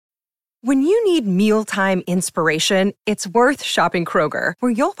When you need mealtime inspiration, it's worth shopping Kroger,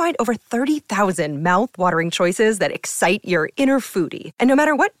 where you'll find over 30,000 mouth-watering choices that excite your inner foodie. And no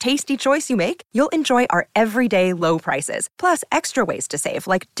matter what tasty choice you make, you'll enjoy our everyday low prices, plus extra ways to save,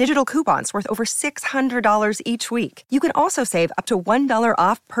 like digital coupons worth over $600 each week. You can also save up to $1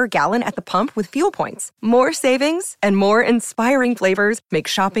 off per gallon at the pump with fuel points. More savings and more inspiring flavors make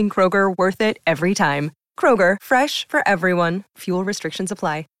shopping Kroger worth it every time. Kroger, fresh for everyone. Fuel restrictions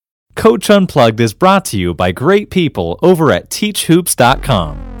apply. Coach Unplugged is brought to you by great people over at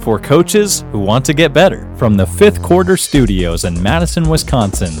teachhoops.com for coaches who want to get better. From the Fifth Quarter Studios in Madison,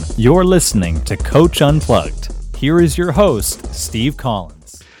 Wisconsin, you're listening to Coach Unplugged. Here is your host, Steve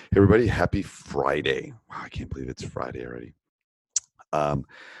Collins. Hey everybody, happy Friday. Wow, I can't believe it's Friday already.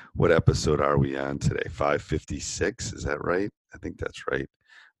 What episode are we on today? 556, is that right? I think that's right.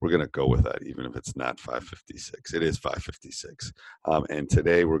 We're going to go with that, even if it's not 556. It is 556. And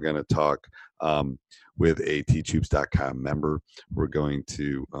today we're going to talk with a teachhoops.com member. We're going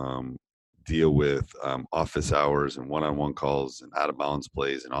to deal with office hours and one-on-one calls and out-of-bounds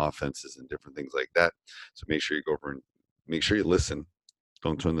plays and offenses and different things like that. So make sure you go over and make sure you listen.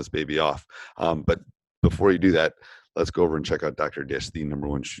 Don't turn this baby off. But before you do that, let's go over and check out Dr. Dish, the number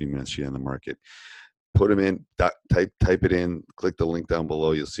one shooting machine on the market. Put them in, type it in, click the link down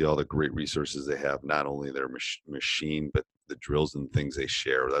below. You'll see all the great resources they have, not only their machine, but the drills and things they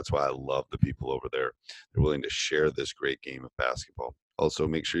share. That's why I love the people over there. They're willing to share this great game of basketball. Also,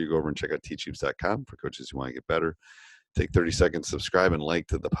 make sure you go over and check out teachhoops.com for coaches who want to get better. Take 30 seconds, subscribe, and like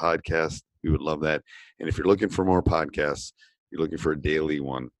to the podcast. We would love that. And if you're looking for more podcasts, you're looking for a daily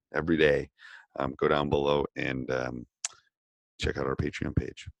one every day, go down below and check out our Patreon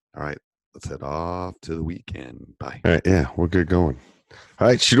page. All right. Let's head off to the weekend. Bye. All right. Yeah, we're good going. All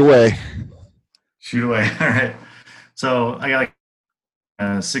right. Shoot away. Shoot away. All right. So I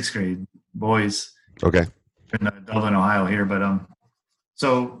got sixth grade boys. Okay. In Dublin, Ohio here. But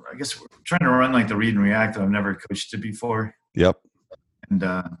so I guess we're trying to run like the read and react that I've never coached it before. Yep. And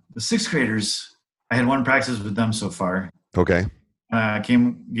the sixth graders, I had one practice with them so far. Okay. I gave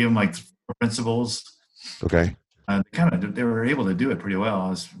them like principles. Okay. They were able to do it pretty well. I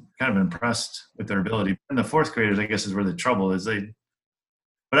was kind of impressed with their ability. And the fourth graders, I guess, is where the trouble is. I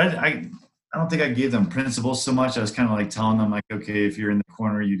don't think I gave them principles so much. I was kind of like telling them, like, okay, if you're in the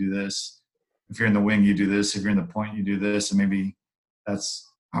corner, you do this. If you're in the wing, you do this. If you're in the point, you do this. And maybe that's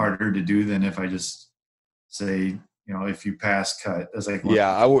harder to do than if I just say, if you pass, cut. That's like,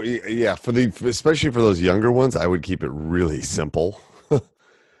 yeah, I would. Yeah, especially for those younger ones, I would keep it really simple.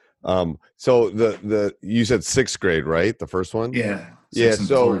 So you said sixth grade, right? The first one? Yeah. Yeah.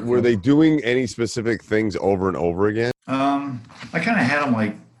 So were they doing any specific things over and over again? I kind of had them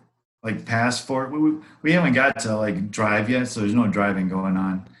like pass for it. We haven't got to like drive yet, so there's no driving going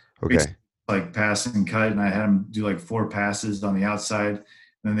on. Okay. Like pass and cut, and I had them do like 4 passes on the outside, and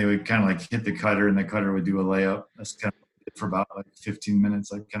then they would kind of like hit the cutter, and the cutter would do a layup. That's kind of for about like 15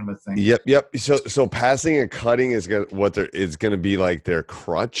 minutes, like kind of a thing. Yep. So passing and cutting is going to be like their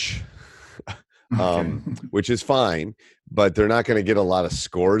crutch, which is fine, but they're not going to get a lot of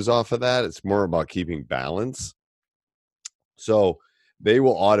scores off of that. It's more about keeping balance. So they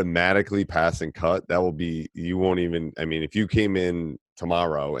will automatically pass and cut. That will be, you won't even, I mean, if you came in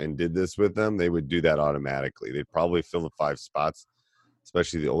tomorrow and did this with them, they would do that automatically. They'd probably fill the 5 spots,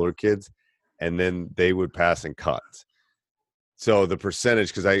 especially the older kids, and then they would pass and cut. So the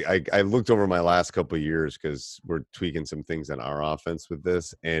percentage, because I looked over my last couple of years because we're tweaking some things in our offense with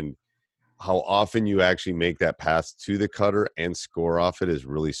this, and how often you actually make that pass to the cutter and score off it is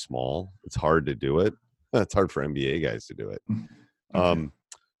really small. It's hard to do it. It's hard for NBA guys to do it.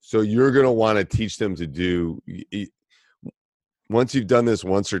 So you're going to want to teach them to do, once you've done this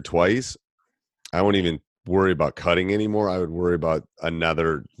once or twice, I won't even worry about cutting anymore. I would worry about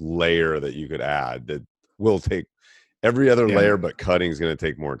another layer that you could add that will take every other layer, but cutting is going to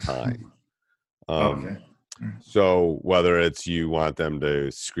take more time. Okay. So whether it's you want them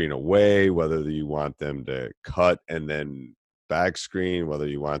to screen away, whether you want them to cut and then back screen, whether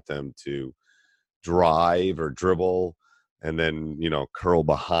you want them to drive or dribble and then, curl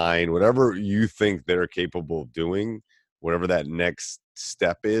behind, whatever you think they're capable of doing, whatever that next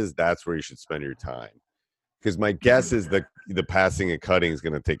step is, that's where you should spend your time. Because my guess is the passing and cutting is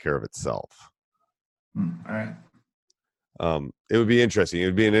going to take care of itself. All right. It would be interesting. It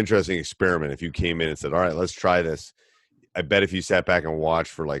would be an interesting experiment if you came in and said, all right, let's try this. I bet if you sat back and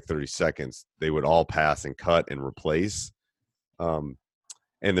watched for like 30 seconds, they would all pass and cut and replace. And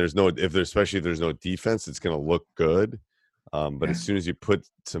especially if there's no defense, it's going to look good. But as soon as you put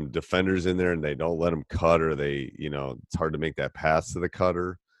some defenders in there and they don't let them cut, or it's hard to make that pass to the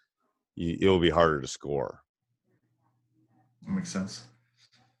cutter. it'll be harder to score. That makes sense.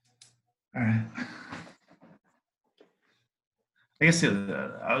 All right. I guess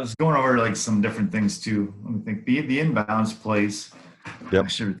I was going over like some different things too. Let me think. The inbounds plays. Yep. I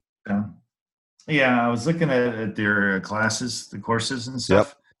should. Yeah, I was looking at their classes, the courses and stuff.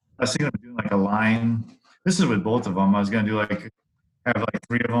 Yep. I was thinking of doing like a line. This is with both of them. I was going to do have like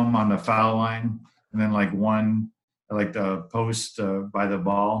 3 of them on the foul line, and then like one like the post by the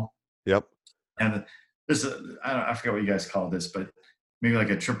ball. Yep. And this I forget what you guys call this, but maybe like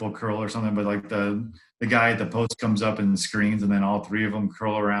a triple curl or something. But like the guy at the post comes up and screens, and then all 3 of them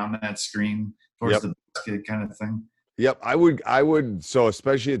curl around that screen towards the basket, kind of thing. Yep. I would. So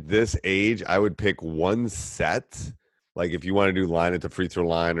especially at this age, I would pick one set. Like if you want to do line at the free throw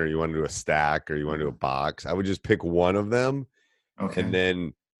line, or you want to do a stack, or you want to do a box, I would just pick one of them. Okay. And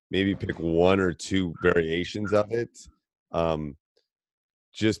then maybe pick 1 or 2 variations of it.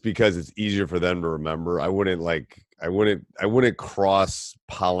 Just because it's easier for them to remember. I wouldn't cross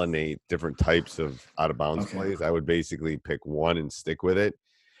pollinate different types of out of bounds plays. I would basically pick one and stick with it.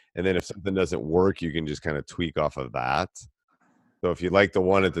 And then if something doesn't work, you can just kind of tweak off of that. So if you like the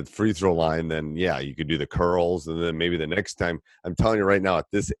one at the free throw line, then yeah, you could do the curls. And then maybe the next time, I'm telling you right now, at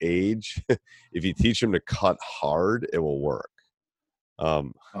this age, if you teach them to cut hard, it will work.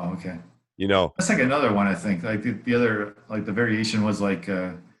 Okay. You know, that's like another one. I think like the other, like the variation was like,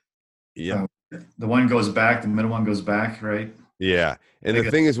 the one goes back, the middle one goes back, right? Yeah. And like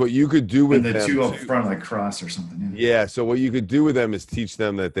the thing is, what you could do with the them 2 up front, like cross or something. Yeah. So what you could do with them is teach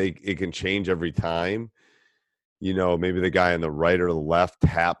them that it can change every time. You know, maybe the guy on the right or the left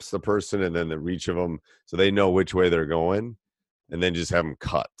taps the person, and then the reach of them, so they know which way they're going, and then just have them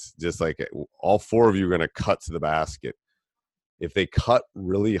cut. Just like all 4 of you are going to cut to the basket. If they cut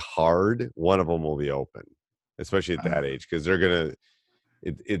really hard, one of them will be open, especially at that age, because they're going to,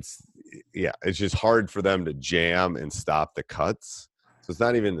 it's just hard for them to jam and stop the cuts. So it's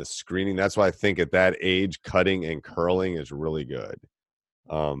not even the screening. That's why I think at that age, cutting and curling is really good.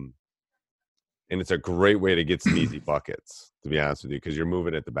 And it's a great way to get some easy buckets, to be honest with you, because you're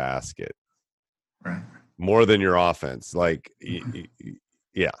moving at the basket. Right. More than your offense. Like,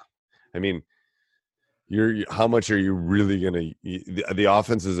 yeah. I mean, how much are you really going to – the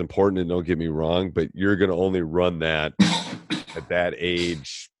offense is important, and don't get me wrong, but you're going to only run that at that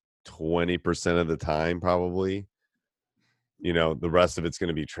age 20% of the time probably. You know, the rest of it's going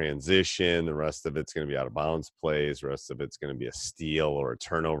to be transition. The rest of it's going to be out of bounds plays. The rest of it's going to be a steal or a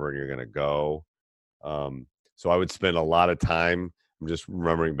turnover, and you're going to go. So I would spend a lot of time. I'm just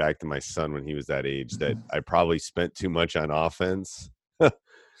remembering back to my son when he was that age that I probably spent too much on offense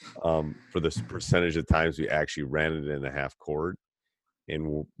for the percentage of times we actually ran it in the half court,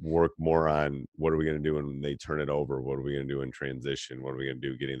 and work more on what are we going to do when they turn it over? What are we going to do in transition? What are we going to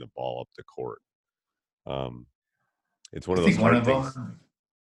do getting the ball up the court? It's one of those hard things. Do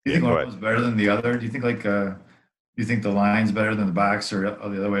you think one of them is better than the other? Do you think do you think the line's better than the box, or the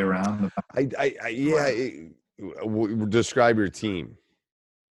other way around? Describe your team.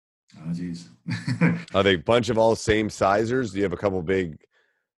 Oh, geez. Are they a bunch of all same sizers? Do you have a couple big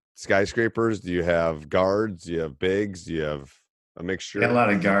skyscrapers? Do you have guards? Do you have bigs? Do you have a mixture? Yeah, a lot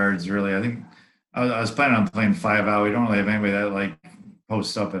of guards, really. I think I was planning on playing 5 out. We don't really have anybody that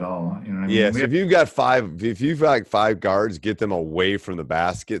posts up at all. You know what I mean? Yeah, so if you've got 5 guards, get them away from the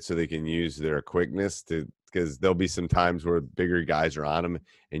basket so they can use their quickness because there'll be some times where bigger guys are on them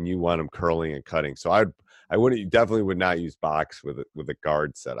and you want them curling and cutting. So I definitely would not use box with a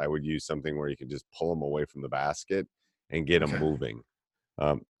guard set. I would use something where you can just pull them away from the basket and get them moving.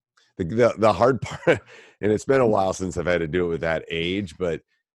 The hard part, and it's been a while since I've had to do it with that age, but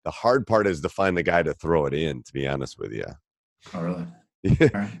the hard part is to find the guy to throw it in, to be honest with you. Oh, really?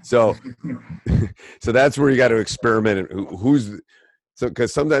 So that's where you got to experiment.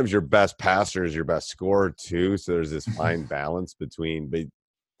 Because sometimes your best passer is your best scorer too. So there's this fine balance between, but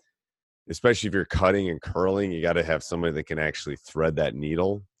especially if you're cutting and curling, you got to have somebody that can actually thread that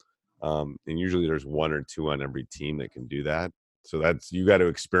needle. And usually there's 1 or 2 on every team that can do that. So you got to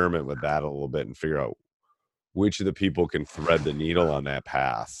experiment with that a little bit and figure out which of the people can thread the needle on that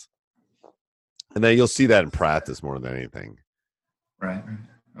pass. And then you'll see that in practice more than anything. Right.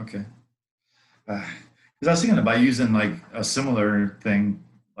 Okay. Because I was thinking about using a similar thing,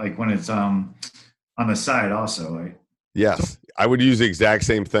 when it's on the side also. Right? Yes, I would use the exact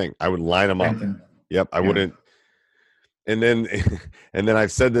same thing. I would line them up. Yep, I wouldn't. And then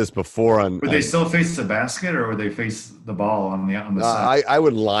I've said this before on. Would they still face the basket, or would they face the ball on the side? I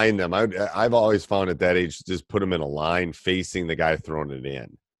would line them. I've always found at that age, just put them in a line facing the guy throwing it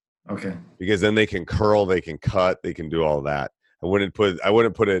in. Okay. Because then they can curl, they can cut, they can do all that. I wouldn't put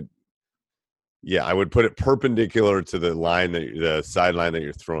it Yeah, I would put it perpendicular to the line the sideline that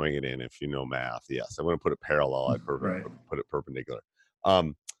you're throwing it in. If you know math, yes, I wouldn't put it parallel. I'd Right. put it perpendicular.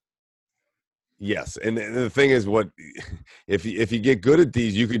 Yes, and the thing is, what if you get good at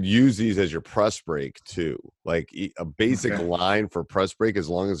these, you could use these as your press break too. Like a basic Okay. line for press break, as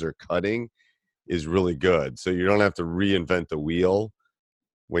long as they're cutting, is really good. So you don't have to reinvent the wheel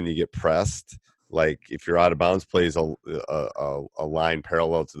when you get pressed. Like if your out of bounds plays a line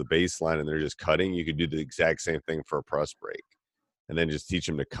parallel to the baseline and they're just cutting, you could do the exact same thing for a press break, and then just teach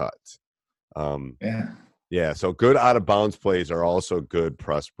them to cut. Yeah. Yeah, so good out of bounds plays are also good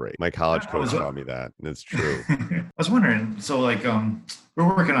press break. My college I coach was- taught me that, and it's true. I was wondering, so like we're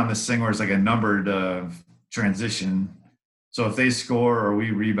working on this thing where it's like a numbered transition. So if they score or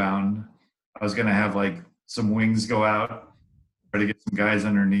we rebound, I was gonna have like some wings go out, try to get some guys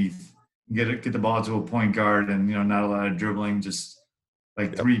underneath, get the ball to a point guard, and not a lot of dribbling, just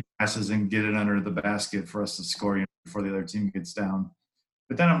like 3 passes and get it under the basket for us to score before the other team gets down.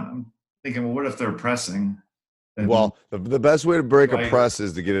 But then I'm thinking, well, what if they're pressing? Then Well, the best way to break a Right. press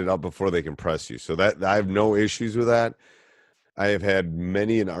is to get it up before they can press you. So that I have no issues with that. I have had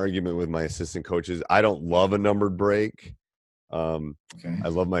many an argument with my assistant coaches. I don't love a numbered break. okay. I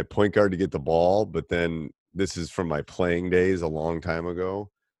love my point guard to get the ball, but then this is from my playing days a long time ago.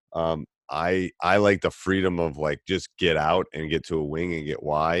 I like the freedom of like just get out and get to a wing and get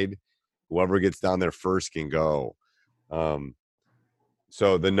wide. Whoever gets down there first can go.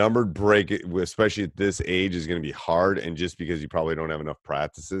 So the numbered break, especially at this age, is going to be hard. And just because you probably don't have enough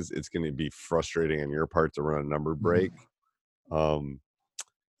practices, it's going to be frustrating on your part to run a numbered break. Other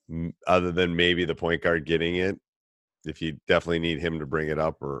than maybe the point guard getting it, if you definitely need him to bring it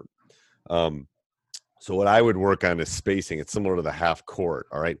up. Or so what I would work on is spacing. It's similar to the half court.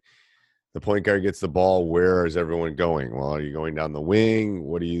 All right. The point guard gets the ball. Where is everyone going? Well, are you going down the wing?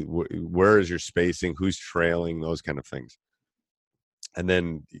 Where is your spacing? Who's trailing? Those kind of things. And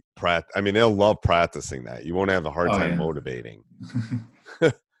then they'll love practicing that. You won't have a hard time motivating.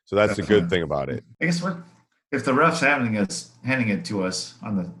 So that's the good thing about it. I guess if the ref's handing it to us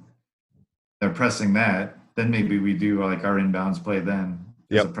they're pressing that, then maybe we do like our inbounds play then.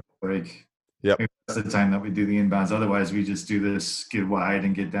 As a press break. Yep. Maybe that's the time that we do the inbounds. Otherwise, we just do this, get wide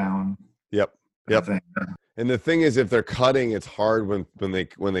and get down. Yep. Thing. And the thing is, if they're cutting, it's hard when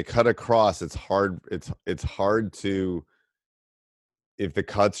they cut across. It's hard. It's hard to. If the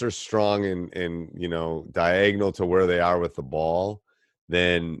cuts are strong and diagonal to where they are with the ball,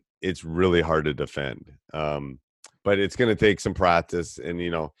 then it's really hard to defend. But it's going to take some practice, and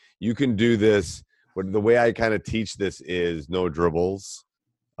you can do this. But the way I kind of teach this is no dribbles,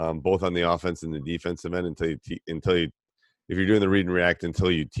 both on the offense and the defensive end until you if you're doing the read and react,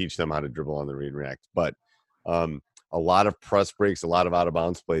 until you teach them how to dribble on the read and react. But a lot of press breaks, a lot of out of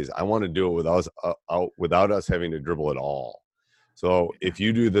bounds plays, I want to do it without us having to dribble at all. So if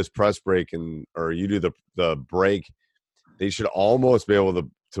you do this press break or you do the break, they should almost be able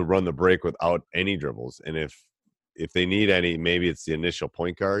to run the break without any dribbles. And if they need any, maybe it's the initial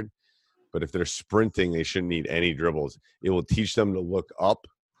point guard. But if they're sprinting, they shouldn't need any dribbles. It will teach them to look up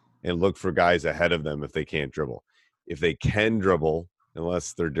and look for guys ahead of them if they can't dribble. If they can dribble,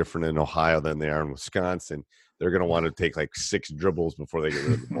 unless they're different in Ohio than they are in Wisconsin, they're going to want to take like 6 dribbles before they get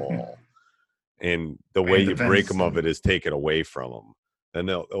rid of the ball. And the way you break them of it is take it away from them. And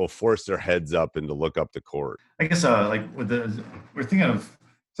they'll force their heads up and to look up the court. I guess like we're thinking of,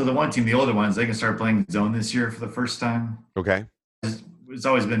 so the one team, the older ones, they can start playing zone this year for the first time. Okay. It's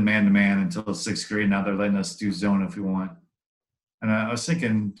always been man-to-man until 6th grade. Now they're letting us do zone if we want. And I was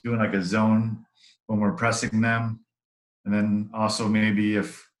thinking doing like a zone when we're pressing them. And then also maybe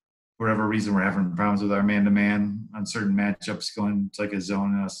if for whatever reason we're having problems with our man-to-man on certain matchups, going to like a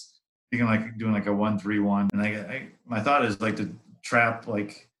zone. And I was thinking like doing like a 1-3-1. And my thought is like to trap,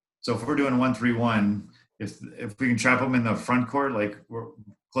 like, so if we're doing 1-3-1, if we can trap them in the front court, like we're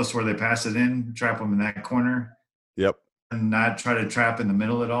close to where they pass it in, trap them in that corner. Yep. And not try to trap in the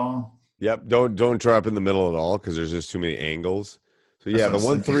middle at all. Yep. Don't trap in the middle at all because there's just too many angles. So yeah, the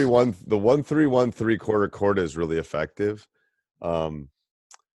 1-3-1, the 1-3-1 3/4 court is really effective.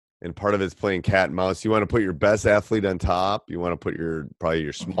 And part of it's playing cat and mouse. You want to put your best athlete on top. You want to put probably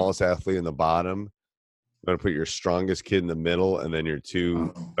your smallest athlete in the bottom. You want to put your strongest kid in the middle, and then your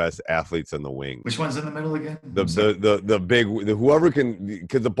 2 best athletes on the wing. Which one's in the middle again? Whoever can,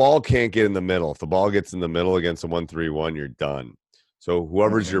 because the ball can't get in the middle. If the ball gets in the middle against a 1-3-1, you're done. So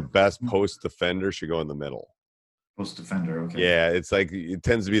whoever's your best post defender should go in the middle. Post defender, okay. Yeah, it's like it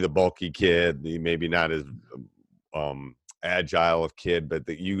tends to be the bulky kid, maybe not as agile of kid, but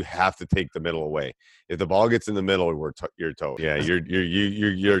that you have to take the middle away. If the ball gets in the middle, you're toast. Yeah,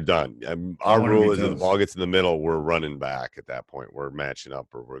 you're done. Our rule is if the ball gets in the middle, we're running back at that point. We're matching up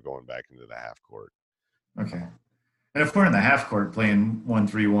or we're going back into the half court. Okay. And if we're in the half court playing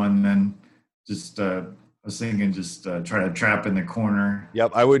 1-3-1, then just I was thinking just try to trap in the corner.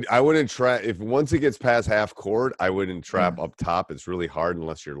 Yep, I wouldn't trap if once it gets past half court. I wouldn't trap up top. It's really hard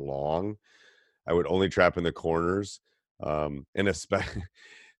unless you're long. I would only trap in the corners. And especially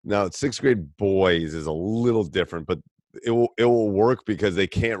now, 6th grade boys is a little different, but it will work because they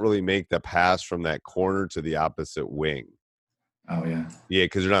can't really make the pass from that corner to the opposite wing. Oh yeah,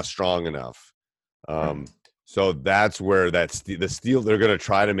 because they're not strong enough. So that's where the steal, they're going to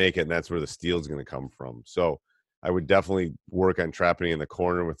try to make it, and that's where the steal is going to come from. So I would definitely work on trapping in the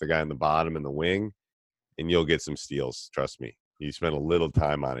corner with the guy in the bottom and the wing, and you'll get some steals. Trust me. You spend a little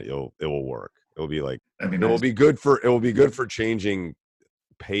time on it, it will work. It will be like it will be good for changing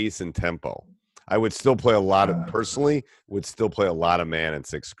pace and tempo. I would still play personally would still play a lot of man in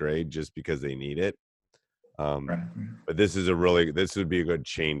 6th grade just because they need it. But this would be a good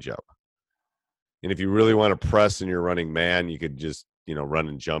change up. And if you really want to press and you're running man, you could just, run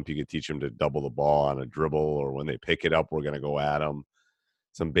and jump. You could teach them to double the ball on a dribble, or when they pick it up, we're going to go at them.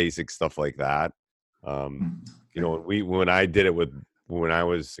 Some basic stuff like that. When I did it when I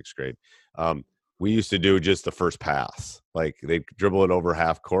was 6th grade, we used to do just the first pass. Like they dribble it over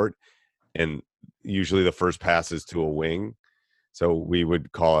half court, and usually the first pass is to a wing. So we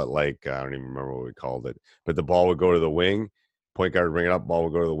would call it like, I don't even remember what we called it, but the ball would go to the wing. Point guard would bring it up, ball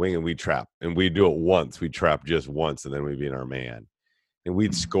would go to the wing, and we'd trap. And we'd do it once. We'd trap just once, and then we'd be in our man. And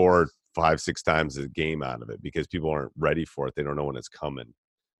we'd score 5-6 times a game out of it because people aren't ready for it. They don't know when it's coming.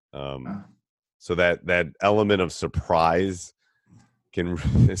 So that element of surprise can,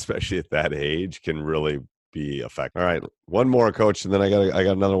 especially at that age, can really be effective. All right, one more, Coach, and then I got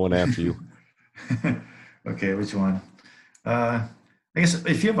another one after you. Okay, which one? I guess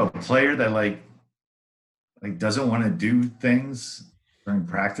if you have a player that like doesn't want to do things during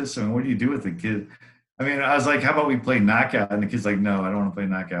practice, I mean, what do you do with the kid? I mean, I was like, how about we play knockout? And the kid's like, no, I don't want to play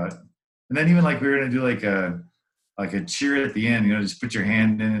knockout. And then even like we were going to do like a cheer at the end, just put your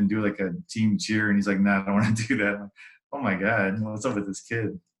hand in and do like a team cheer. And he's like, no, I don't want to do that. Like, oh my God, what's up with this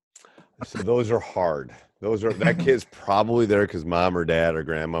kid? So those are hard. That kid's probably there because mom or dad or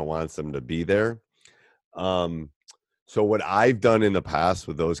grandma wants them to be there. So what I've done in the past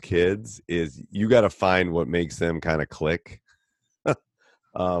with those kids is you got to find what makes them kind of click.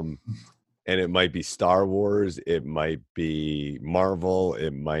 And it might be Star Wars. It might be Marvel.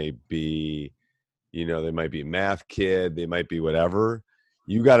 It might be, they might be a math kid. They might be whatever.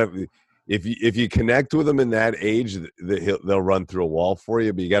 You got to, if you connect with them in that age, they'll run through a wall for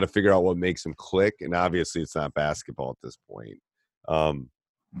you, but you got to figure out what makes them click. And obviously it's not basketball at this point.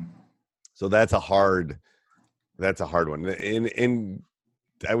 So that's a hard one. And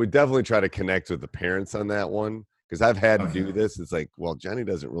I would definitely try to connect with the parents on that one, because I've had to do this. It's like, well, Johnny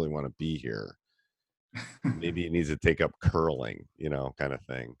doesn't really want to be here. Maybe he needs to take up curling, kind of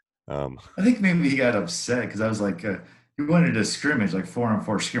thing. I think maybe he got upset because I was like, he wanted to scrimmage, like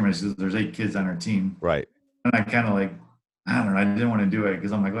 4-on-4 scrimmage. There's 8 kids on our team. Right. And I kind of like, I don't know, I didn't want to do it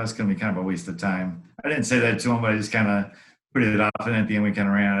because I'm like, well, that's going to be kind of a waste of time. I didn't say that to him, but I just kind of put it off. And at the end, we kind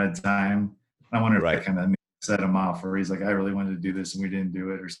of ran out of time. I wonder if that kind of set him off, or he's like, I really wanted to do this and we didn't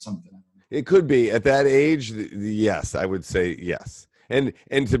do it or something. It could be at that age. Yes, I would say yes. And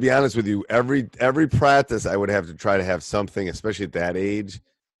to be honest with you, every practice I would have to try to have something, especially at that age,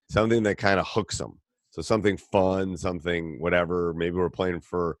 something that kind of hooks them. So something fun, something whatever. Maybe we're playing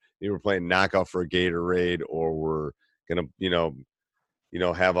knockout for a Gatorade, or we're gonna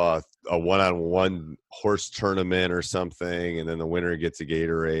have a one-on-one horse tournament or something, and then the winner gets a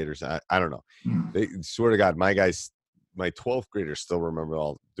Gatorade or something. I don't know. They swear to God, my 12th graders still remember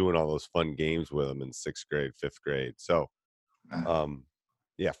doing all those fun games with them in 6th grade, 5th grade. So,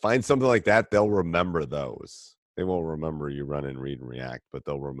 find something like that. They'll remember those. They won't remember you run and read and react, but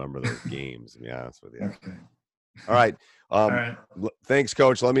they'll remember those games, to be honest with you. Okay. All right. All right. Thanks,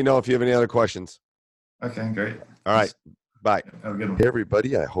 Coach. Let me know if you have any other questions. Okay, great. All right. Bye. Have a good one. Hey,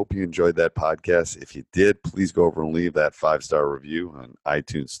 everybody. I hope you enjoyed that podcast. If you did, please go over and leave that 5-star review on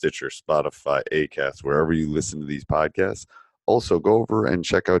iTunes, Stitcher, Spotify, Acast, wherever you listen to these podcasts. Also, go over and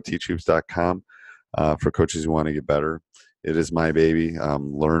check out teachhoops.com for coaches who want to get better. It is my baby.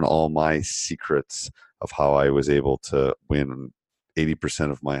 Learn all my secrets of how I was able to win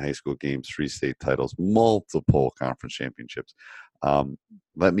 80% of my high school games, 3 state titles, multiple conference championships.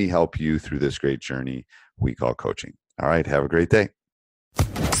 Let me help you through this great journey we call coaching. All right. Have a great day.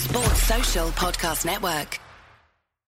 Sports Social Podcast Network.